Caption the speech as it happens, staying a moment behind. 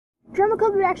Drama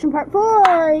Club reaction part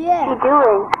 4, yeah. What's she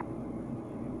doing?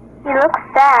 She looks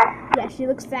sad. Yeah, she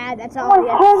looks sad. That's all we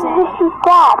have to What say. is she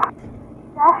sad?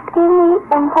 Just give me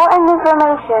important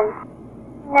information.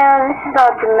 No, this is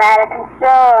all dramatic, and so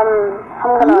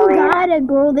I'm gonna leave. You got it,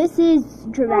 girl. This is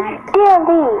dramatic. Dear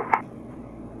Lee,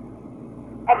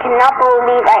 I cannot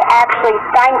believe I actually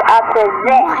signed up for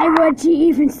this. Why would she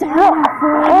even sign Look, up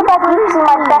for it? Ava used to be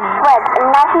my best friend,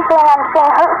 and now she's saying I'm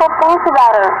saying hurtful things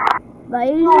about her.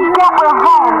 Lady, Get her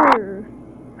home.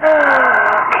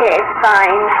 Okay,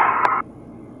 fine.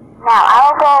 Now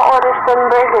I'll go order some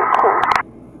Burger King.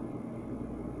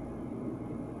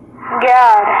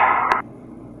 God,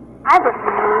 I would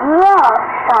love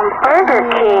some Burger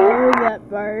King. That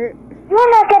part.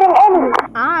 You're not getting any.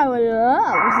 I would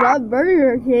love some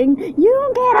Burger King. You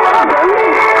don't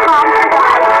get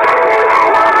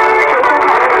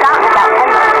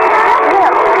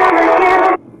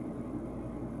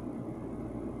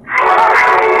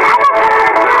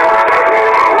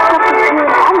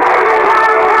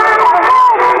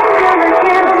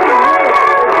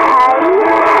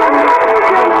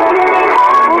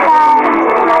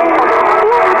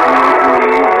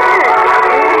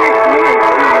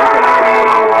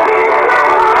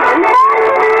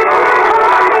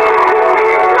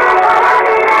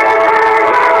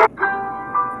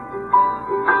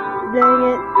Dang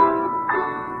it.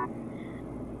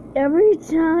 Every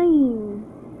time.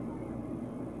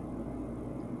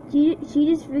 She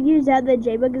just figures out that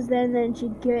J-Bug is there and then she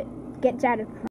gets out of